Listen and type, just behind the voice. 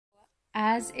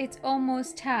As it's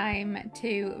almost time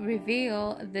to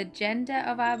reveal the gender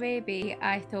of our baby,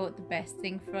 I thought the best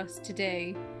thing for us to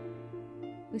do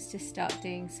was to start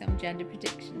doing some gender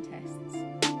prediction tests.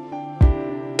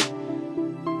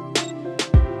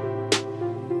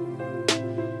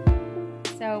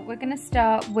 So we're going to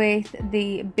start with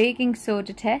the baking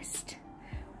soda test.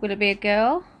 Will it be a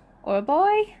girl or a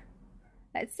boy?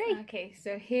 Let's see. Okay,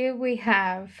 so here we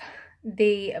have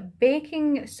the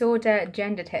baking soda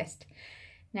gender test.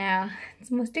 Now, it's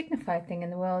the most dignified thing in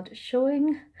the world,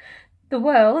 showing the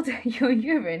world your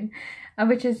urine,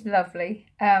 which is lovely.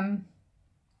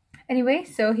 Anyway,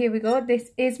 so here we go.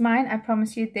 This is mine. I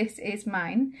promise you this is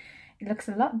mine. It looks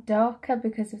a lot darker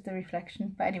because of the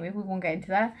reflection, but anyway, we won't get into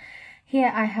that.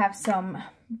 Here I have some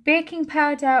baking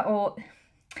powder, or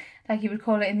like you would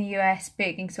call it in the US,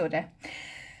 baking soda.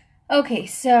 Okay,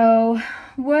 so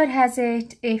word has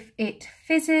it, if it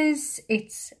fizzes,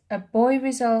 it's a boy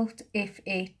result. If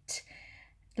it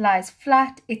lies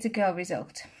flat, it's a girl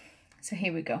result. So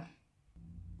here we go.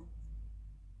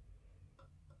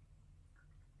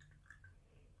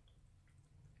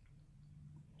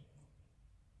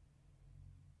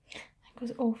 It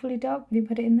was awfully dark when you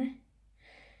put it in there.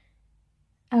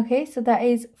 Okay, so that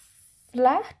is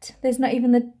flat. There's not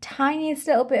even the tiniest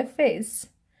little bit of fizz.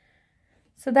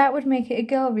 So that would make it a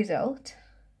girl result.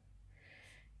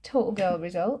 Total girl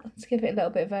result. Let's give it a little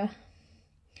bit of a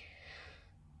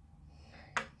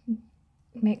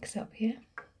mix up here.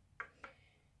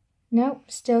 Nope,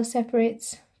 still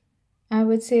separates. I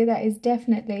would say that is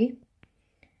definitely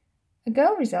a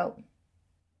girl result.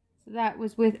 So that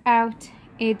was without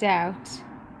a doubt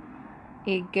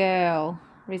a girl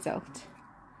result.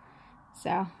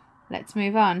 So let's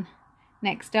move on.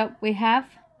 Next up we have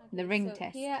the ring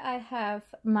test. Here I have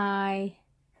my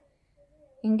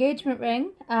engagement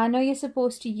ring. I know you're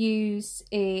supposed to use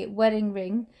a wedding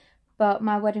ring, but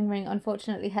my wedding ring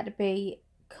unfortunately had to be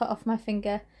cut off my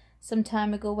finger some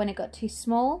time ago when it got too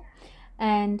small,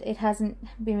 and it hasn't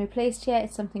been replaced yet.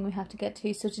 It's something we have to get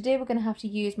to. So today we're going to have to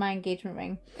use my engagement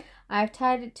ring. I've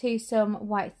tied it to some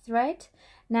white thread.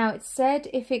 Now it said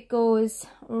if it goes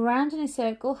round in a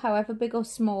circle, however big or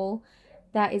small,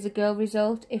 that is a girl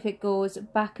result. If it goes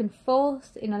back and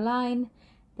forth in a line,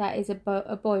 that is a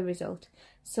boy result.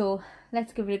 So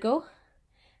let's give it a go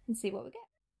and see what we get.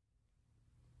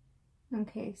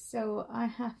 Okay, so I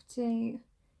have to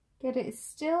get it as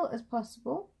still as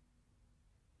possible.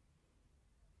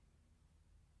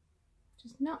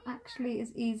 Just not actually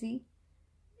as easy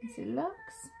as it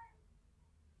looks.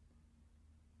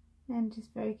 And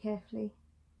just very carefully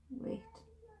wait.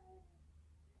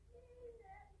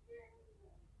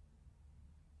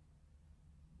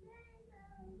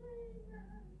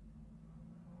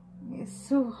 It's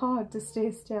so hard to stay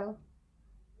still.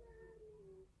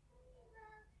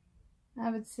 I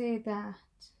would say that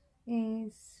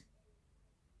is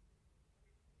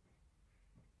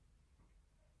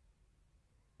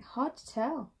hard to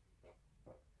tell.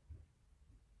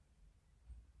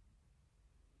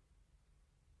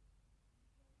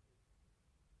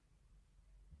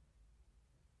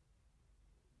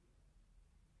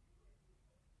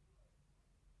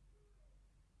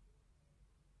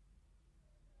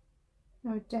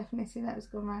 I would definitely see that was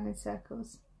going around in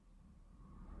circles.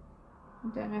 I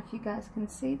don't know if you guys can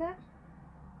see that.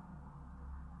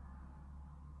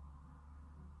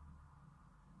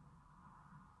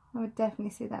 I would definitely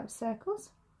see that with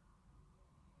circles.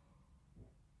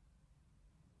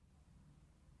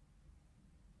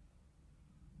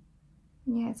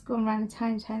 Yeah, it's going around in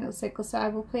tiny little circles, so I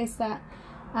will place that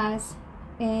as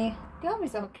a girl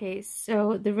result. Okay,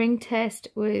 so the ring test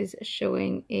was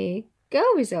showing a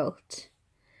girl result.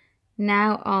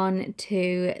 Now on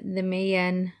to the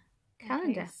Mayan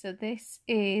calendar. Okay, so this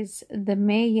is the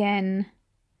Mayan,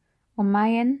 or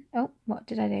Mayan, oh, what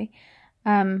did I do?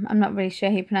 I'm not really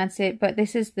sure how you pronounce it, but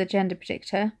this is the gender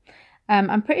predictor.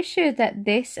 I'm pretty sure that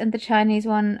this and the Chinese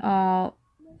one are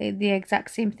the exact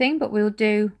same thing, but we'll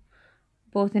do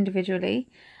both individually.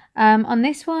 On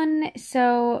this one,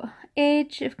 so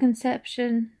age of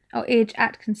conception, or age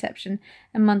at conception,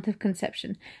 and month of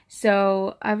conception.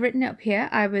 So I've written it up here.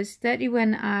 I was 30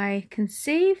 when I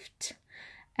conceived,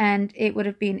 and it would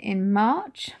have been in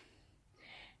March.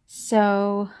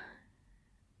 So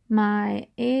my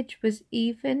age was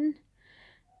even.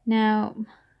 Now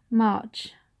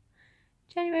March,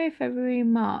 January, February,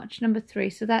 March, number 3.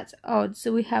 So that's odd.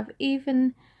 So we have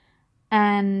even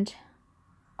and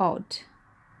odd.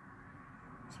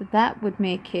 So that would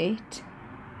make it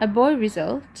a boy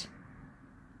result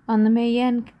on the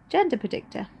Mayan gender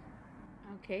predictor.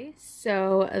 Okay,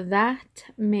 so that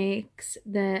makes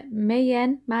the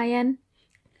Mayan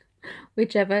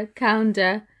whichever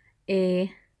calendar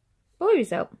a boy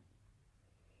result.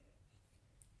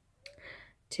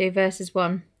 2 versus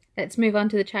 1. Let's move on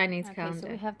to the Chinese calendar.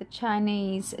 So we have the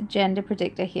Chinese gender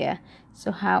predictor here.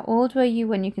 So how old were you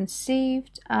when you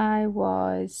conceived? I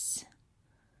was,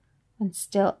 and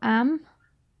still am,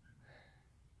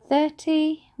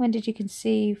 30. When did you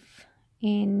conceive?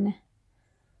 In,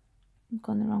 I've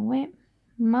gone the wrong way,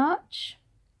 March.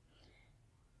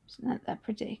 Isn't that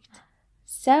predict?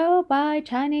 So by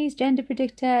Chinese gender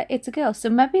predictor, it's a girl. So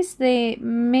maybe it's the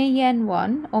Meiyan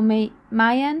one, or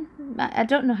Mayan. I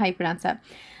don't know how you pronounce that.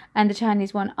 And the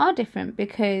Chinese one are different,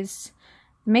 because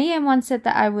Meiyan one said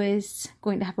that I was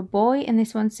going to have a boy, and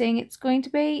this one's saying it's going to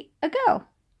be a girl.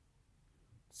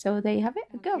 So there you have it,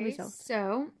 a girl result.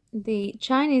 So the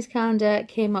Chinese calendar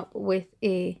came up with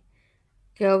a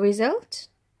girl result.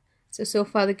 So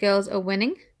far the girls are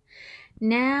winning.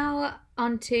 Now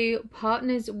onto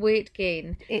partner's weight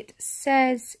gain. It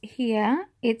says here,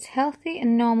 it's healthy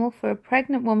and normal for a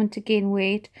pregnant woman to gain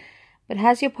weight, but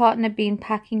has your partner been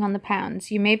packing on the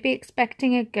pounds? You may be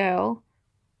expecting a girl.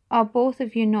 Are both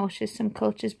of you nauseous? Some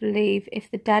cultures believe if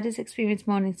the dad has experienced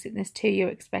morning sickness too, you're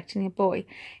expecting a boy.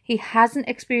 He hasn't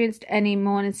experienced any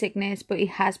morning sickness, but he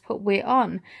has put weight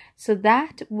on. So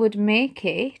that would make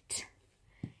it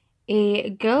a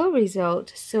girl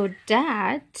result. So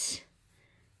dad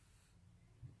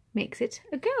makes it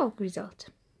a girl result.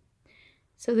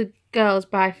 So the girls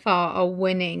by far are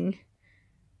winning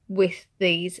with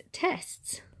these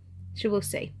tests. So we'll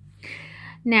see.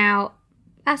 Now,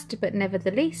 last but never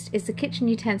the least is the kitchen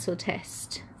utensil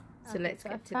test. So let's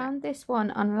get to that. I found this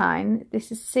one online.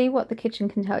 This is see what the kitchen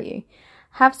can tell you.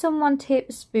 Have someone tape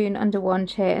a spoon under one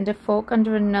chair and a fork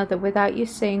under another without you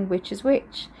saying which is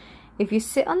which. If you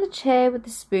sit on the chair with the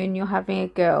spoon, you're having a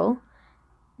girl.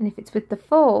 And if it's with the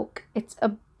fork, it's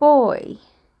a boy.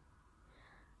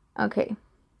 Okay,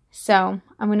 so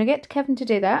I'm going to get Kevin to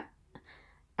do that.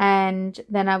 And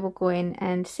then I will go in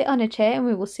and sit on a chair and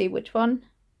we will see which one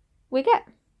we get.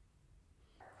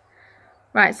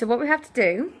 Right, so what we have to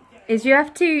do is you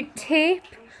have to tape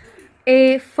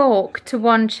a fork to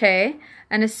one chair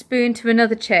and a spoon to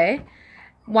another chair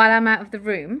while I'm out of the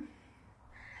room.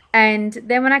 And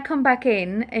then when I come back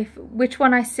in, if which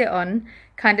one I sit on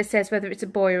kind of says whether it's a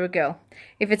boy or a girl.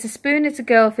 If it's a spoon, it's a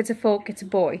girl. If it's a fork, it's a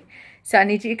boy. So I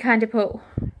need you to kind of put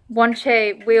one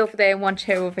chair way over there and one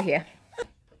chair over here.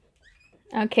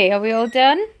 Okay, are we all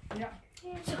done? Yeah.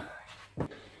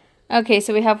 Okay,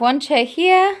 so we have one chair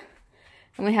here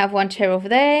and we have one chair over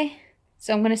there.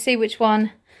 So I'm going to see which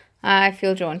one I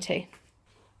feel drawn to.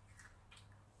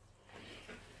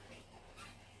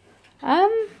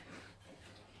 I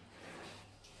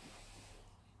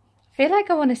feel like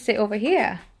I want to sit over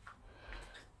here.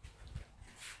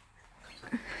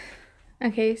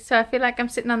 Okay, so I feel like I'm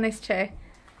sitting on this chair.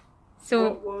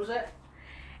 So what was it?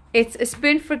 It's a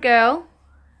spoon for a girl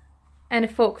and a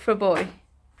fork for a boy.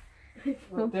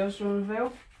 What Dales do you want to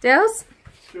reveal? Dales?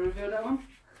 Do you reveal that one?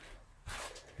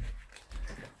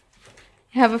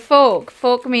 You have a fork.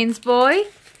 Fork means boy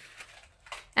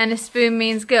and a spoon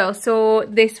means girl. So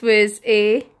this was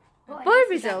a boy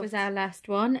result. That was our last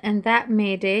one and that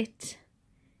made it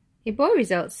a boy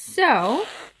result. So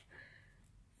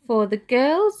for the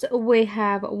girls we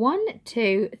have 1,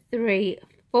 2, 3,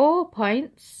 4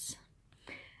 points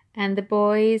and the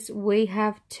boys we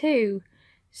have 2.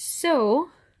 So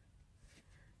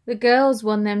the girls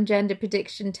won them gender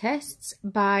prediction tests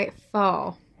by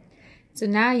far. So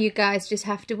now you guys just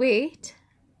have to wait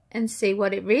and see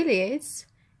what it really is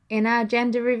in our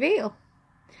gender reveal.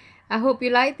 I hope you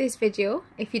liked this video.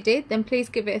 If you did, then please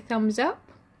give it a thumbs up.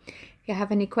 If you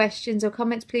have any questions or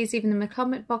comments, please leave them in the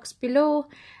comment box below.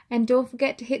 And don't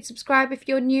forget to hit subscribe if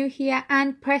you're new here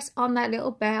and press on that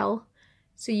little bell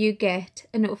so you get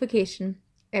a notification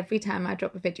every time I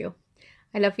drop a video.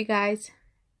 I love you guys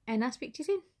and I'll speak to you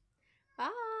soon.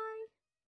 Bye.